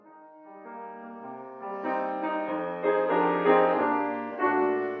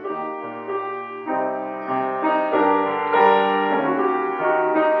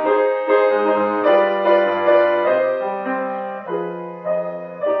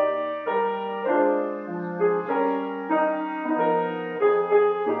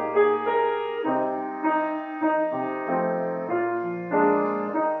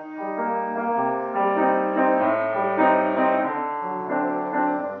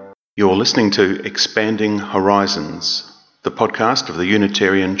You're listening to Expanding Horizons, the podcast of the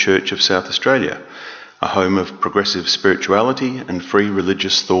Unitarian Church of South Australia, a home of progressive spirituality and free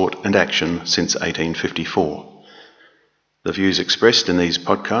religious thought and action since 1854. The views expressed in these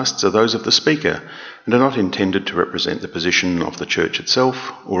podcasts are those of the speaker and are not intended to represent the position of the Church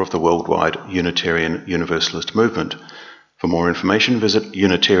itself or of the worldwide Unitarian Universalist movement. For more information, visit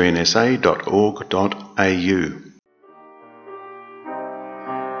unitariansa.org.au.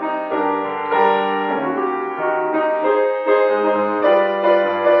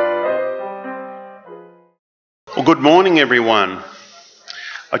 Well, good morning, everyone.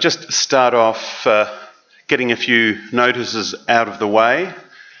 I'll just start off getting a few notices out of the way.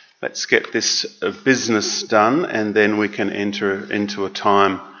 Let's get this business done, and then we can enter into a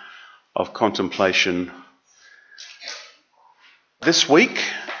time of contemplation. This week,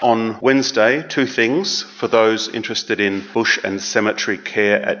 on Wednesday, two things for those interested in bush and cemetery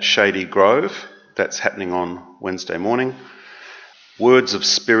care at Shady Grove. That's happening on Wednesday morning. Words of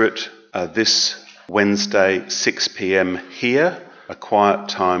Spirit this Wednesday, 6 p.m. here, a quiet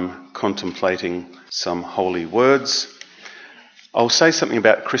time contemplating some holy words. I'll say something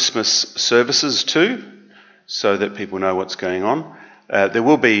about Christmas services too, so that people know what's going on. There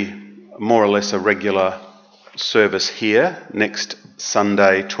will be more or less a regular service here next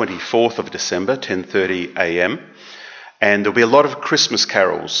Sunday, 24th of December, 10:30 a.m. And there'll be a lot of Christmas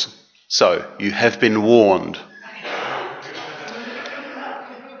carols, so you have been warned.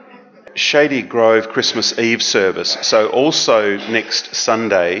 Shady Grove Christmas Eve service. So also next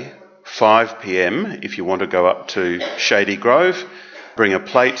Sunday, 5 p.m, if you want to go up to Shady Grove, bring a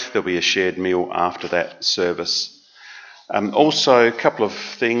plate. There'll be a shared meal after that service. Also, a couple of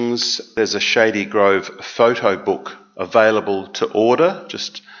things. There's a Shady Grove photo book available to order.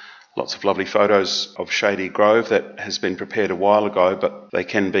 Just lots of lovely photos of Shady Grove that has been prepared a while ago, but they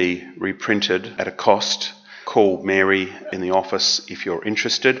can be reprinted at a cost. Call Mary in the office if you're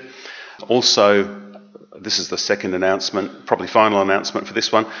interested. Also, this is the second announcement, probably final announcement for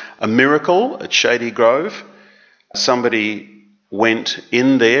this one, a miracle at Shady Grove. Somebody went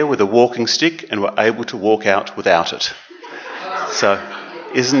in there with a walking stick and were able to walk out without it. So,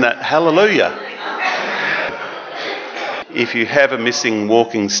 isn't that hallelujah? If you have a missing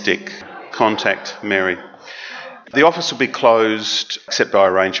walking stick, contact Mary. The office will be closed, except by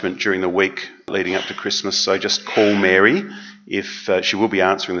arrangement, during the week leading up to Christmas, so just call Mary if she will be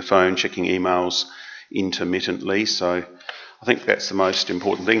answering the phone, checking emails intermittently, so I think that's the most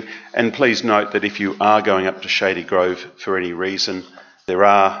important thing. And please note that if you are going up to Shady Grove for any reason, there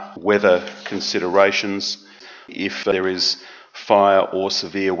are weather considerations. If there is fire or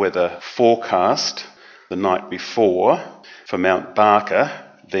severe weather forecast the night before for Mount Barker,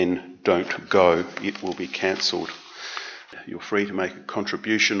 then don't go. It will be cancelled. You're free to make a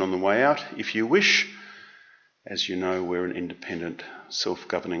contribution on the way out if you wish. As you know, we're an independent,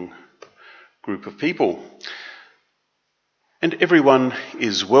 self-governing group of people. And everyone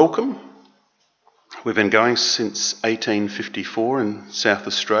is welcome. We've been going since 1854 in South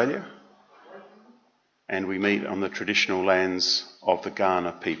Australia, and we meet on the traditional lands of the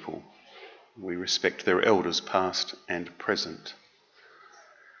Kaurna people. We respect their elders past and present.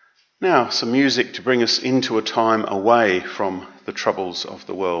 Now, some music to bring us into a time away from the troubles of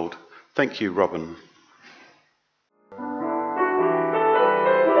the world. Thank you, Robin.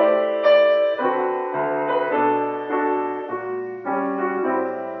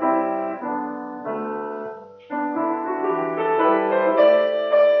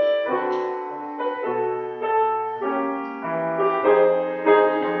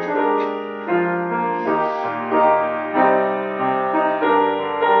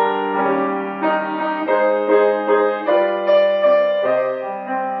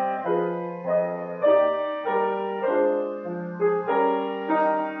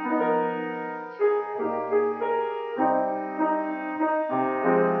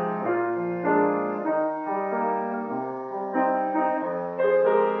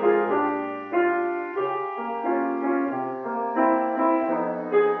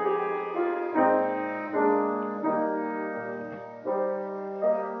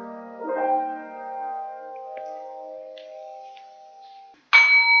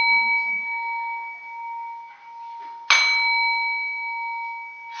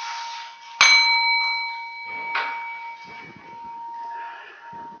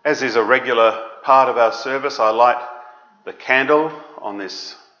 As is a regular part of our service, I light the candle on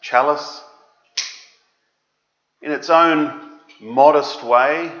this chalice. In its own modest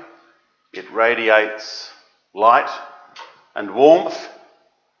way, it radiates light and warmth,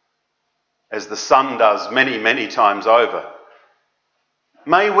 as the sun does many, many times over.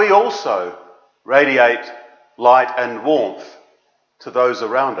 May we also radiate light and warmth to those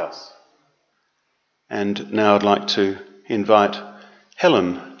around us. And now I'd like to invite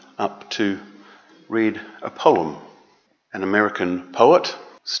Helen up to read a poem. An American poet,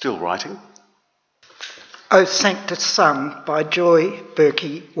 still writing. O Sanctus Sum by Joy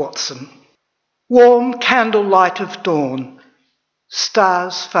Burki-Watson. Warm candlelight of dawn,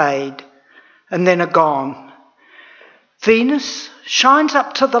 stars fade and then are gone. Venus shines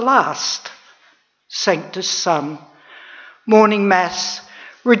up to the last. Sanctus Sum, morning mass,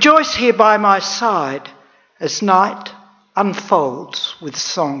 rejoice here by my side as night unfolds with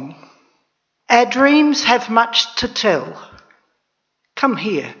song. Our dreams have much to tell. Come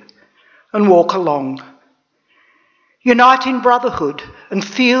here and walk along. Unite in brotherhood and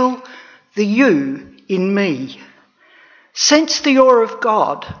feel the you in me. Sense the awe of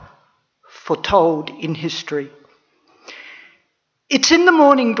God foretold in history. It's in the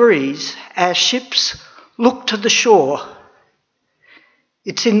morning breeze our ships look to the shore.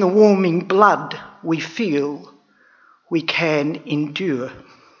 It's in the warming blood we feel we can endure.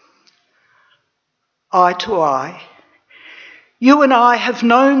 Eye to eye, you and I have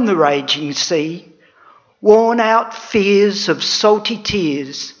known the raging sea. Worn out fears of salty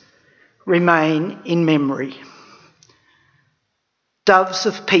tears remain in memory. Doves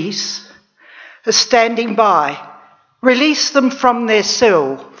of peace are standing by. Release them from their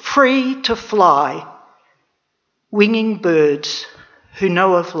cell, free to fly. Winging birds who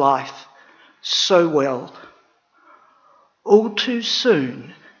know of life so well. All too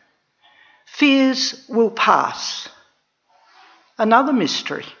soon, fears will pass. Another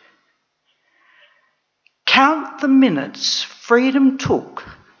mystery. Count the minutes freedom took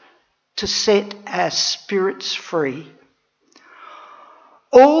to set our spirits free.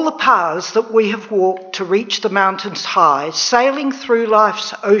 All the paths that we have walked to reach the mountains high, sailing through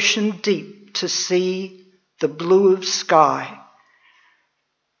life's ocean deep to see the blue of sky.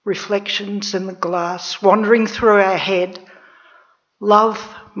 Reflections in the glass wandering through our head. Love,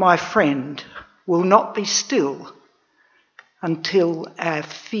 my friend, will not be still until our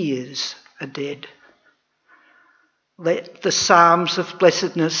fears are dead. Let the psalms of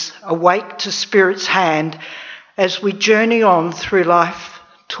blessedness awake to Spirit's hand as we journey on through life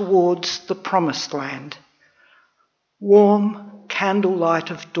towards the promised land. Warm candlelight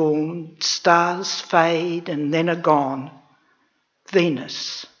of dawn, stars fade and then are gone.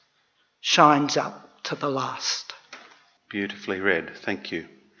 Venus shines up to the last. Beautifully read, thank you.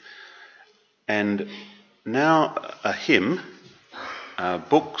 And now a hymn.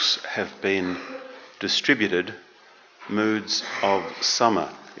 Books have been distributed. Moods of Summer.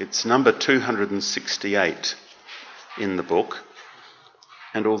 It's number 268 in the book,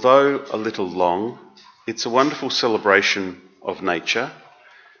 and although a little long, it's a wonderful celebration of nature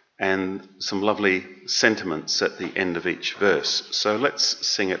and some lovely sentiments at the end of each verse. So let's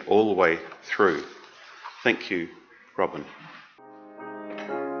sing it all the way through. Thank you, Robin.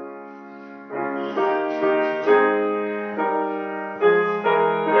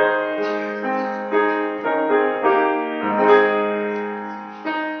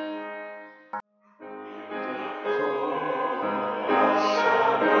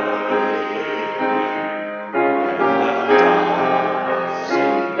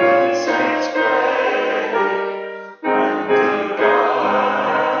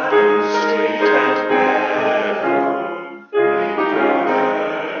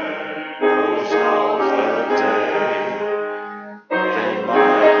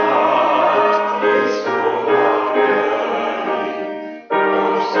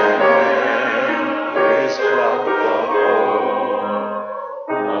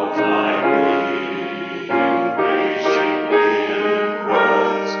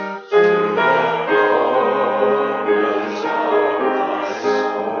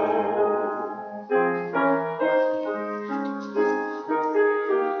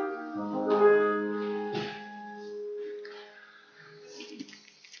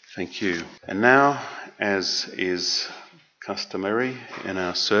 Thank you. And now, as is customary in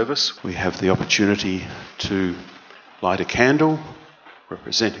our service, we have the opportunity to light a candle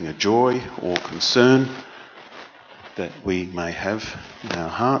representing a joy or concern that we may have in our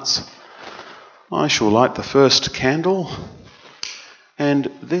hearts. I shall light the first candle,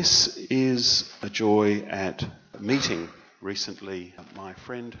 and this is a joy at a meeting recently. My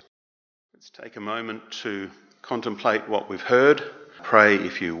friend, let's take a moment to contemplate what we've heard. Pray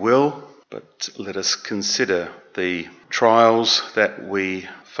if you will, but let us consider the trials that we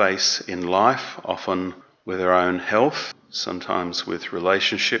face in life, often with our own health, sometimes with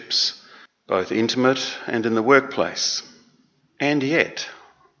relationships, both intimate and in the workplace. And yet,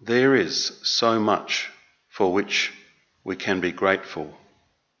 there is so much for which we can be grateful.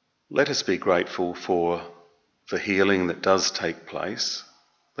 Let us be grateful for the healing that does take place.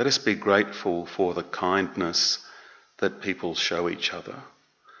 Let us be grateful for the kindness that people show each other.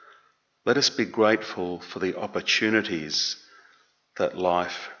 Let us be grateful for the opportunities that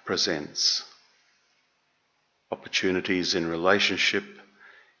life presents. Opportunities in relationship,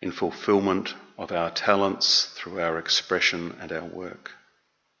 in fulfillment of our talents through our expression and our work.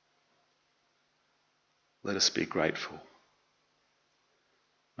 Let us be grateful.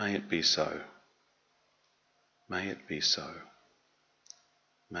 May it be so. May it be so.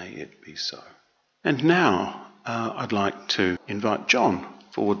 May it be so. And now I'd like to invite John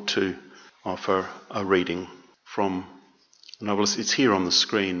forward to offer a reading from a novelist. It's here on the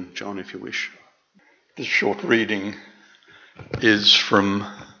screen, John, if you wish. This short reading is from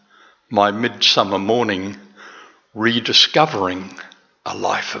my Midsummer Morning, Rediscovering a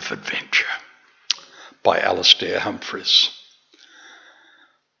Life of Adventure by Alistair Humphreys.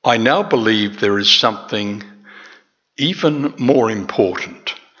 I now believe there is something even more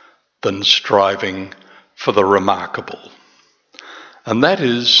important than striving for the remarkable, and that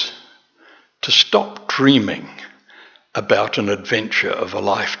is to stop dreaming about an adventure of a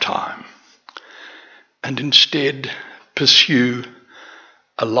lifetime and instead pursue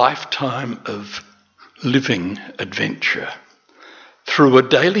a lifetime of living adventure through a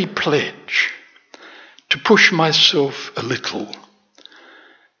daily pledge to push myself a little,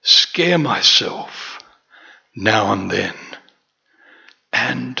 scare myself now and then,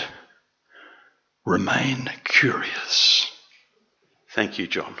 and remain curious. Thank you,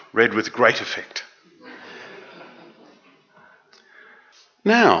 John. Read with great effect.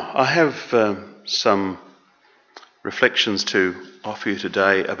 Now, I have some reflections to offer you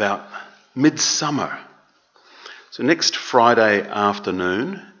today about midsummer. So next Friday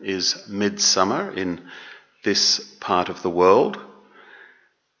afternoon is midsummer in this part of the world,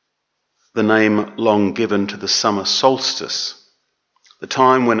 the name long given to the summer solstice, the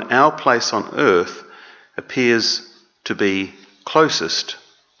time when our place on earth appears to be closest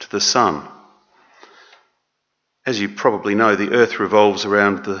to the sun. As you probably know, the earth revolves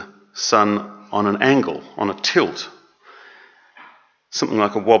around the sun on an angle, on a tilt, something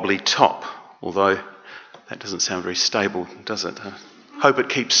like a wobbly top, although that doesn't sound very stable, does it? I hope it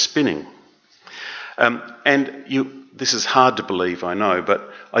keeps spinning. This is hard to believe, I know, but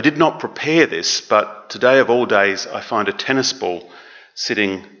I did not prepare this, but today of all days I find a tennis ball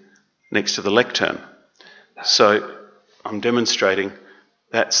sitting next to the lectern. So I'm demonstrating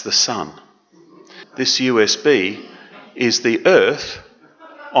that's the sun. This USB is the earth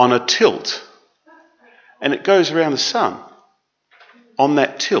on a tilt, and it goes around the sun on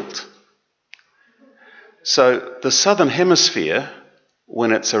that tilt. So the southern hemisphere,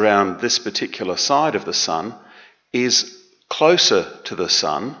 when it's around this particular side of the sun, is closer to the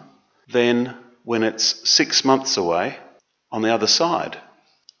sun than when it's 6 months away on the other side.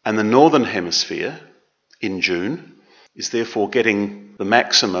 And the northern hemisphere, in June, is therefore getting the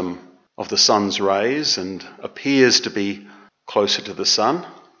maximum of the sun's rays and appears to be closer to the sun.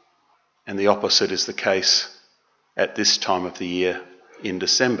 And the opposite is the case at this time of the year in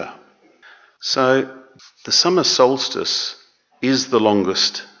December. So the summer solstice is the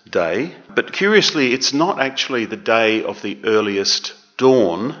longest day, but curiously it's not actually the day of the earliest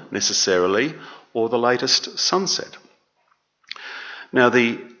dawn necessarily, or the latest sunset. Now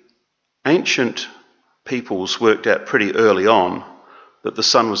the ancient peoples worked out pretty early on that the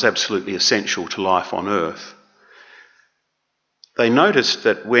sun was absolutely essential to life on earth. They noticed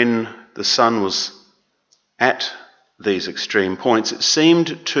that when the sun was at these extreme points, it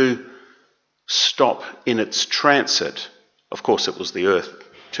seemed to stop in its transit. Of course, it was the earth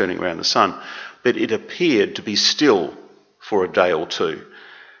turning around the sun, but it appeared to be still for a day or two.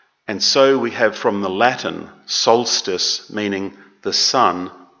 And so we have from the Latin solstice, meaning the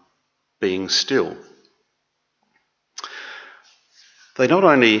sun being still. They not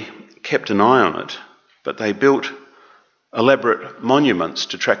only kept an eye on it, but they built elaborate monuments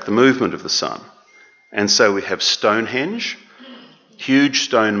to track the movement of the sun. And so we have Stonehenge, huge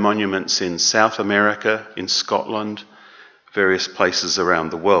stone monuments in South America, in Scotland, various places around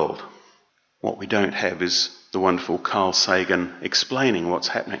the world. What we don't have is the wonderful Carl Sagan explaining what's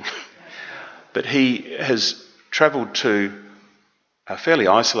happening. But he has travelled to a fairly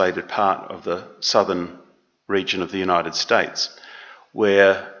isolated part of the southern region of the United States,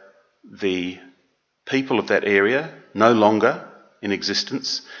 where the people of that area, no longer in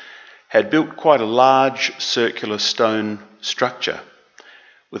existence, had built quite a large circular stone structure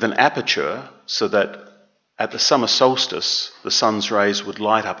with an aperture so that at the summer solstice, the sun's rays would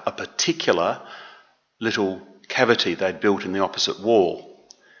light up a particular little cavity they'd built in the opposite wall,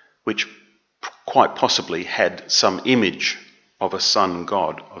 which quite possibly had some image of a sun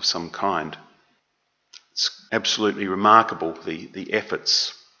god of some kind. It's absolutely remarkable, the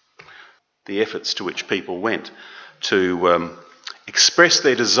efforts to which people went to express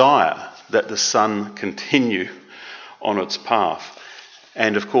their desire that the sun continue on its path.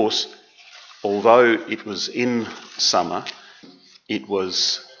 And of course, although it was in summer, it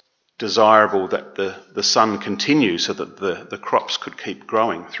was desirable that the sun continue so that the crops could keep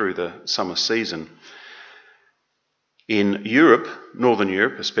growing through the summer season. In Europe, Northern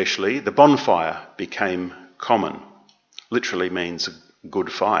Europe especially, the bonfire became common. Literally means a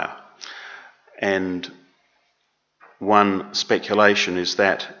good fire. And one speculation is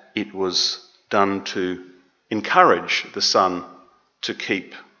that it was done to encourage the sun to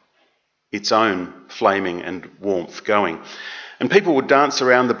keep its own flaming and warmth going. And people would dance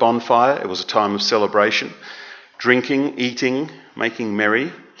around the bonfire. It was a time of celebration, drinking, eating, making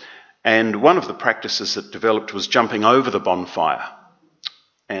merry. And one of the practices that developed was jumping over the bonfire.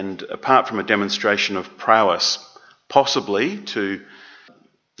 And apart from a demonstration of prowess, possibly to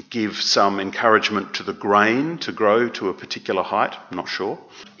give some encouragement to the grain to grow to a particular height, I'm not sure.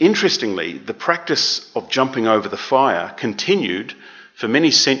 Interestingly, the practice of jumping over the fire continued for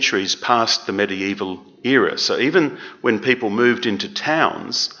many centuries past the medieval era. So even when people moved into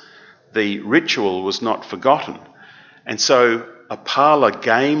towns, the ritual was not forgotten. And so a parlour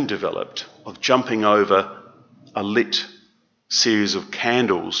game developed of jumping over a lit series of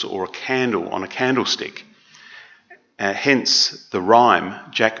candles or a candle on a candlestick. Hence the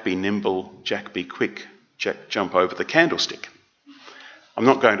rhyme, Jack be nimble, Jack be quick, Jack jump over the candlestick. I'm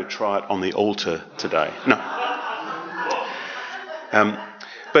not going to try it on the altar today, no.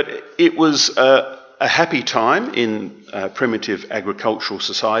 But it was a happy time in primitive agricultural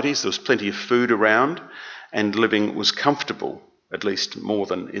societies. There was plenty of food around and living was comfortable, at least more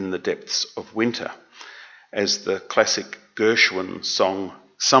than in the depths of winter. As the classic Gershwin song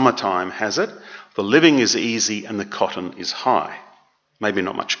Summertime has it, the living is easy and the cotton is high. Maybe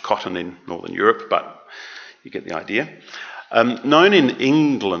not much cotton in Northern Europe, but you get the idea. Known in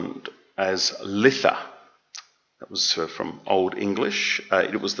England as litha, that was from Old English.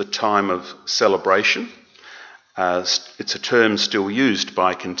 It was the time of celebration. It's a term still used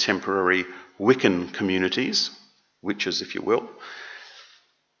by contemporary Wiccan communities, witches if you will,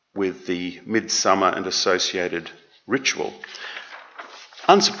 with the midsummer and associated ritual.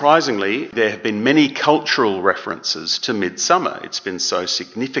 Unsurprisingly, there have been many cultural references to midsummer. It's been so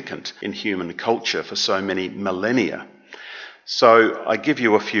significant in human culture for so many millennia. So I give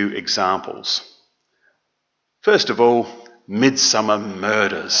you a few examples. First of all, Midsummer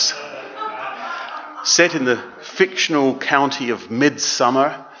Murders. Set in the fictional county of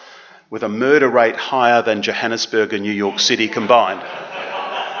Midsummer, with a murder rate higher than Johannesburg and New York City combined.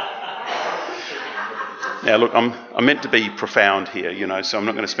 Now look, I'm meant to be profound here, so I'm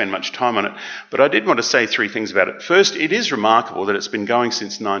not going to spend much time on it, but I did want to say three things about it. First, it is remarkable that it's been going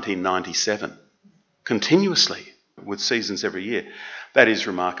since 1997, continuously, with seasons every year. That is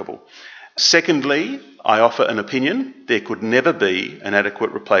remarkable. Secondly, I offer an opinion. There could never be an adequate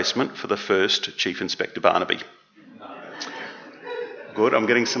replacement for the first Chief Inspector Barnaby. Good, I'm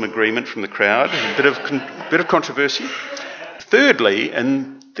getting some agreement from the crowd. A bit of controversy. Thirdly,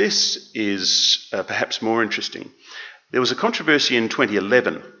 and this is perhaps more interesting, there was a controversy in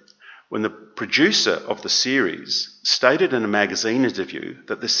 2011 when the producer of the series stated in a magazine interview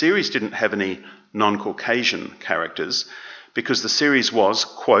that the series didn't have any non-Caucasian characters because the series was,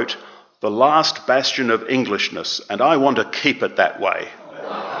 quote, the last bastion of Englishness, and I want to keep it that way.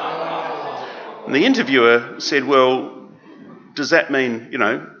 And the interviewer said, well, does that mean,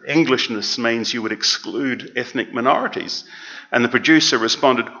 Englishness means you would exclude ethnic minorities? And the producer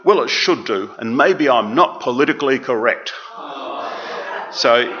responded, well, it should do, and maybe I'm not politically correct.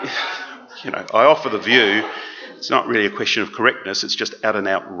 So, I offer the view, it's not really a question of correctness, it's just out and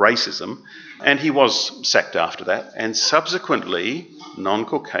out racism. And he was sacked after that, and subsequently,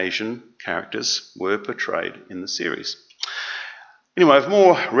 non-Caucasian characters were portrayed in the series. Anyway, of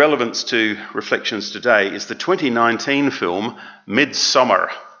more relevance to reflections today is the 2019 film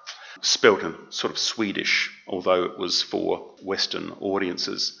Midsommar, spelt in sort of Swedish, although it was for Western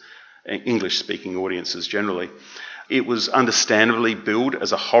audiences, English-speaking audiences generally. It was understandably billed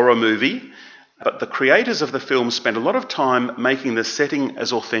as a horror movie, but the creators of the film spent a lot of time making the setting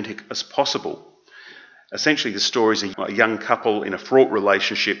as authentic as possible. Essentially, the story is a young couple in a fraught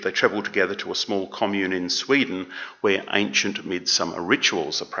relationship. They travel together to a small commune in Sweden where ancient midsummer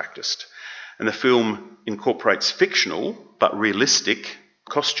rituals are practiced. And the film incorporates fictional but realistic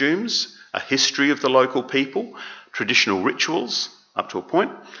costumes, a history of the local people, traditional rituals up to a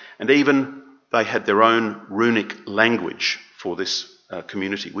point, and even they had their own runic language for this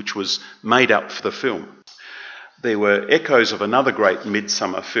community, which was made up for the film. There were echoes of another great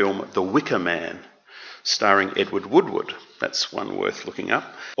midsummer film, The Wicker Man, starring Edward Woodward. That's one worth looking up.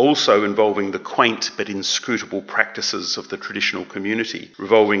 Also involving the quaint but inscrutable practices of the traditional community,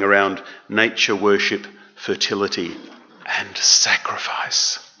 revolving around nature worship, fertility, and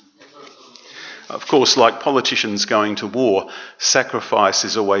sacrifice. Of course, like politicians going to war, sacrifice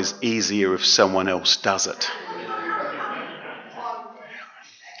is always easier if someone else does it.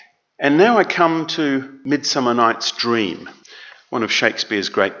 And now I come to Midsummer Night's Dream, one of Shakespeare's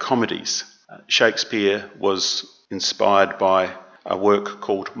great comedies. Shakespeare was inspired by a work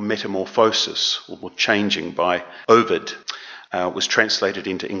called Metamorphosis, or Changing, by Ovid. It was translated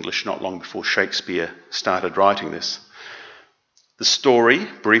into English not long before Shakespeare started writing this. The story,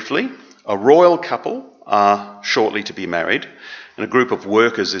 briefly: a royal couple are shortly to be married, and a group of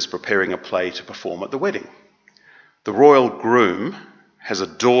workers is preparing a play to perform at the wedding. The royal groom has a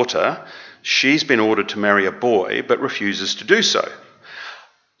daughter. She's been ordered to marry a boy, but refuses to do so.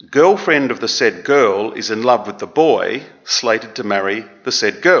 Girlfriend of the said girl is in love with the boy, slated to marry the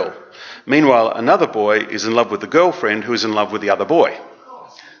said girl. Meanwhile, another boy is in love with the girlfriend, who is in love with the other boy.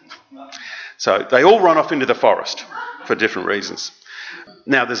 So they all run off into the forest for different reasons.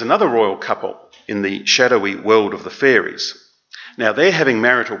 Now, there's another royal couple in the shadowy world of the fairies. Now, they're having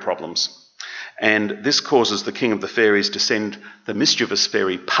marital problems, and this causes the king of the fairies to send the mischievous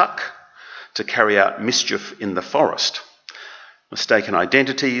fairy Puck to carry out mischief in the forest. Mistaken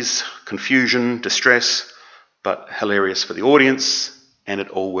identities, confusion, distress, but hilarious for the audience, and it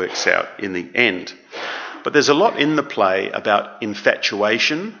all works out in the end. But there's a lot in the play about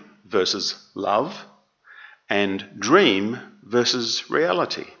infatuation versus love, and dream versus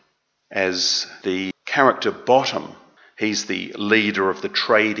reality. As the character Bottom, he's the leader of the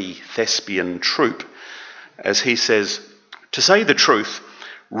tradie thespian troupe, as he says, "To say the truth,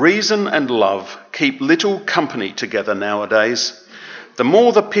 reason and love keep little company together nowadays. The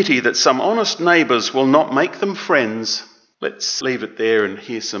more the pity that some honest neighbours will not make them friends." Let's leave it there and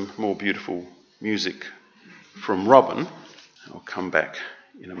hear some more beautiful music from Robin. I'll come back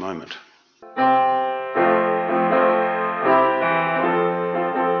in a moment.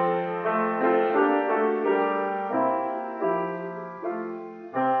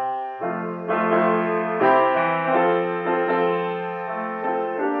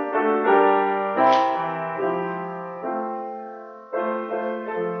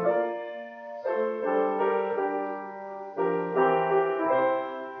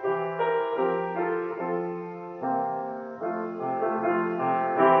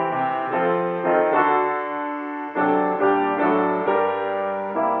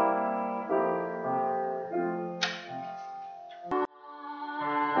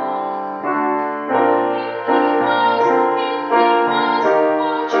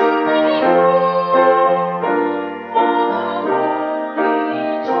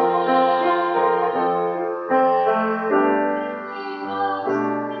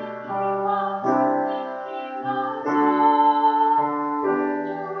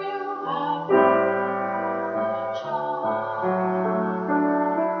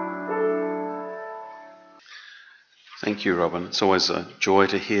 Thank you, Robin. It's always a joy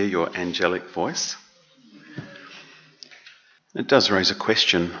to hear your angelic voice. It does raise a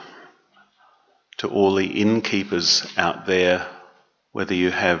question to all the innkeepers out there, whether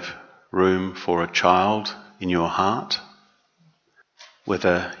you have room for a child in your heart,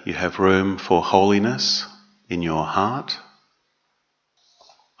 whether you have room for holiness in your heart.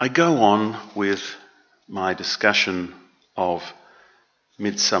 I go on with my discussion of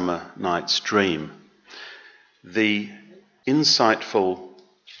Midsummer Night's Dream. The insightful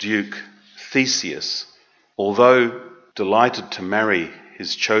Duke Theseus, although delighted to marry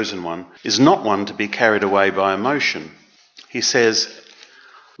his chosen one, is not one to be carried away by emotion. He says,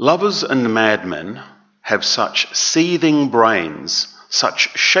 "Lovers and madmen have such seething brains,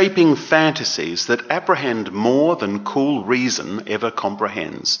 such shaping fantasies that apprehend more than cool reason ever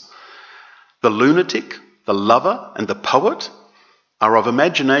comprehends. The lunatic, the lover, and the poet are of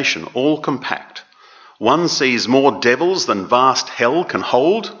imagination all compact. One sees more devils than vast hell can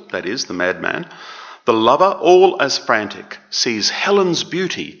hold," that is, the madman. "The lover, all as frantic, sees Helen's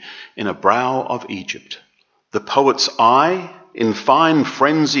beauty in a brow of Egypt. The poet's eye, in fine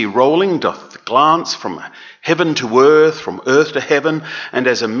frenzy rolling, doth glance from heaven to earth, from earth to heaven, and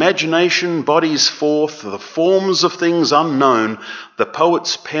as imagination bodies forth the forms of things unknown, the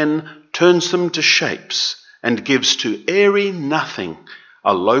poet's pen turns them to shapes and gives to airy nothing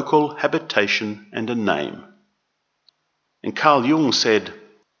a local habitation and a name. And Karl Jung said,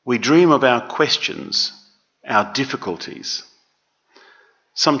 we dream of our questions, our difficulties.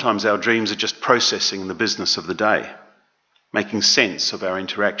 Sometimes our dreams are just processing the business of the day, making sense of our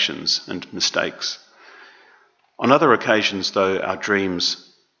interactions and mistakes. On other occasions, though, our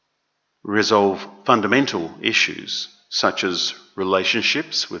dreams resolve fundamental issues, such as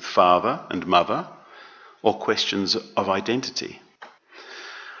relationships with father and mother, or questions of identity.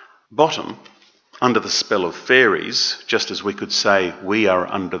 Bottom, under the spell of fairies, just as we could say we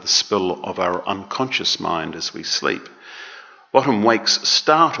are under the spell of our unconscious mind as we sleep, Bottom wakes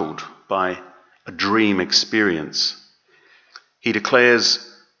startled by a dream experience. He declares,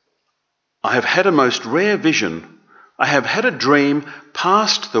 I have had a most rare vision. I have had a dream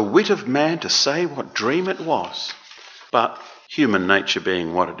past the wit of man to say what dream it was. But human nature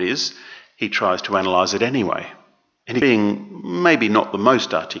being what it is, he tries to analyse it anyway. And he, being maybe not the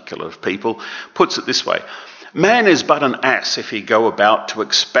most articulate of people, puts it this way. Man is but an ass if he go about to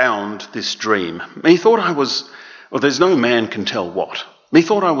expound this dream. Methought I was, well, there's no man can tell what.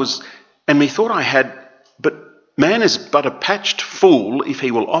 Methought I was, and methought I had, but man is but a patched fool if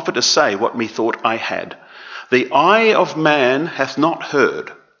he will offer to say what methought I had. The eye of man hath not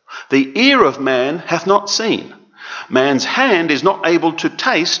heard, the ear of man hath not seen. Man's hand is not able to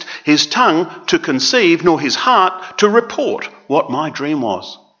taste, his tongue to conceive, nor his heart to report what my dream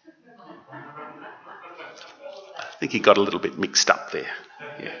was. I think he got a little bit mixed up there.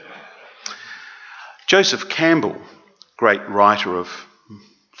 Yeah. Joseph Campbell, great writer of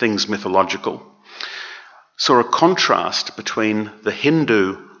things mythological, saw a contrast between the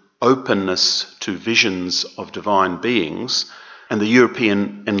Hindu openness to visions of divine beings and the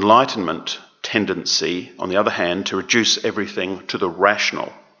European Enlightenment tendency, on the other hand, to reduce everything to the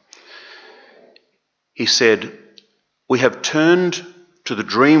rational. He said, we have turned to the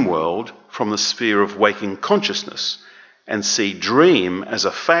dream world from the sphere of waking consciousness and see dream as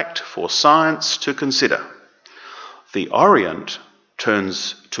a fact for science to consider. The Orient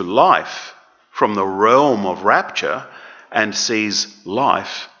turns to life from the realm of rapture and sees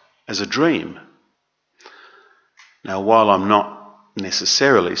life as a dream. Now, while I'm not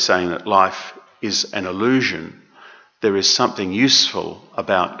necessarily saying that life is an illusion, there is something useful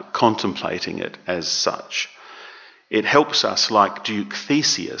about contemplating it as such. It helps us, like Duke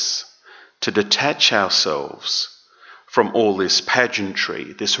Theseus, to detach ourselves from all this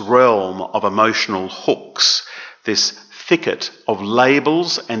pageantry, this realm of emotional hooks, this thicket of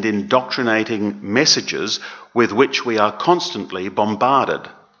labels and indoctrinating messages with which we are constantly bombarded.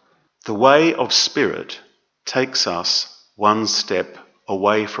 The way of spirit takes us one step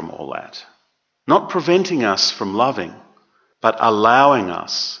away from all that, not preventing us from loving, but allowing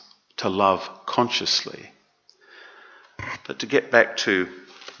us to love consciously. But to get back to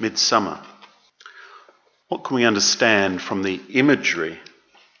midsummer, what can we understand from the imagery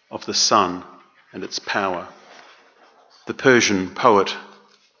of the sun and its power? The Persian poet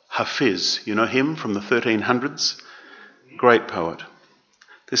Hafiz, you know him from the 1300s? Great poet.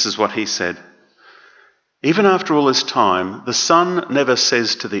 This is what he said. Even after all this time, the sun never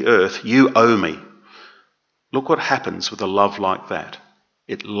says to the earth, you owe me. Look what happens with a love like that.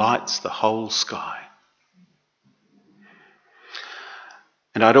 It lights the whole sky.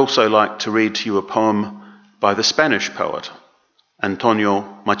 And I'd also like to read to you a poem by the Spanish poet,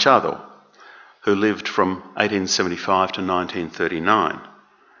 Antonio Machado, who lived from 1875 to 1939.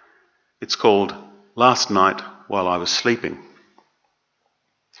 It's called Last Night While I Was Sleeping.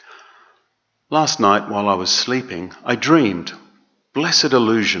 Last night while I was sleeping, I dreamed, blessed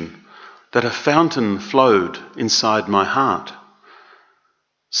illusion, that a fountain flowed inside my heart.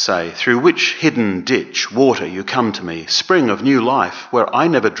 Say, through which hidden ditch, water, you come to me, spring of new life, where I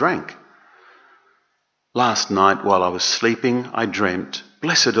never drank. Last night while I was sleeping, I dreamt,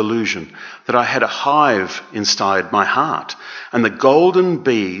 blessed illusion, that I had a hive inside my heart, and the golden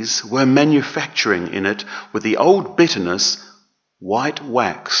bees were manufacturing in it with the old bitterness white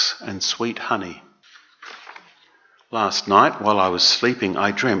wax and sweet honey. Last night, while I was sleeping,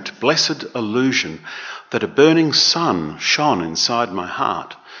 I dreamt, blessed illusion, that a burning sun shone inside my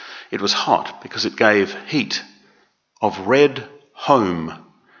heart. It was hot because it gave heat of red home,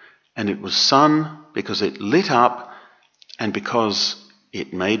 and it was sun because it lit up and because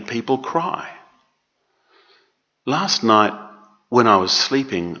it made people cry. Last night, when I was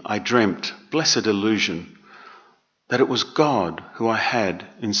sleeping, I dreamt, blessed illusion, that it was God who I had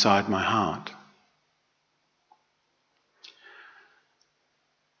inside my heart.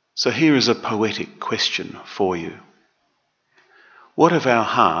 So here is a poetic question for you. What of our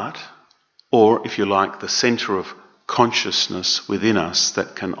heart or, if you like, the centre of consciousness within us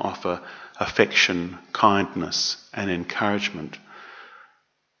that can offer affection, kindness, and encouragement?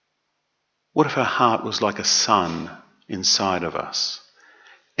 What if our heart was like a sun inside of us,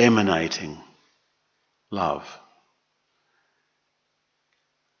 emanating love?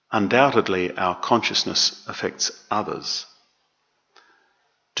 Undoubtedly, our consciousness affects others.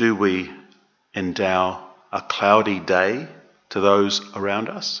 Do we endow a cloudy day to those around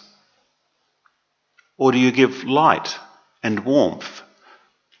us? Or do you give light and warmth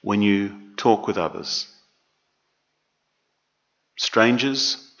when you talk with others?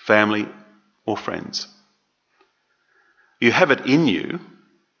 Strangers, family, or friends? You have it in you.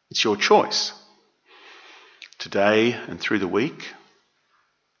 It's your choice. Today and through the week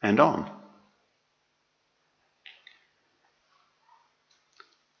and on.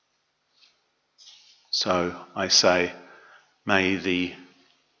 So I say, may the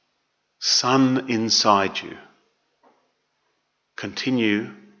sun inside you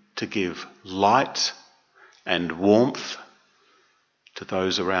continue to give light and warmth to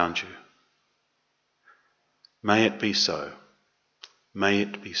those around you. May it be so. May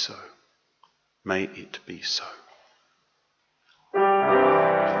it be so. May it be so.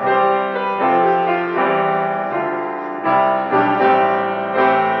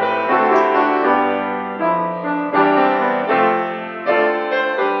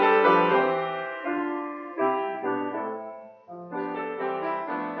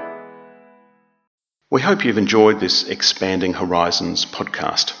 We hope you've enjoyed this Expanding Horizons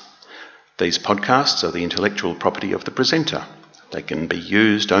podcast. These podcasts are the intellectual property of the presenter. They can be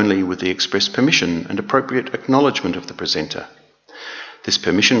used only with the express permission and appropriate acknowledgement of the presenter. This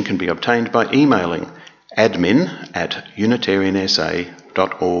permission can be obtained by emailing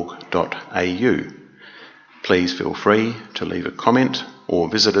admin@unitariansa.org.au. Please feel free to leave a comment or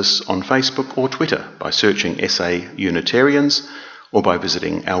visit us on Facebook or Twitter by searching SA Unitarians or by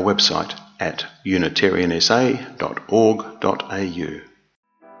visiting our website at unitariansa.org.au.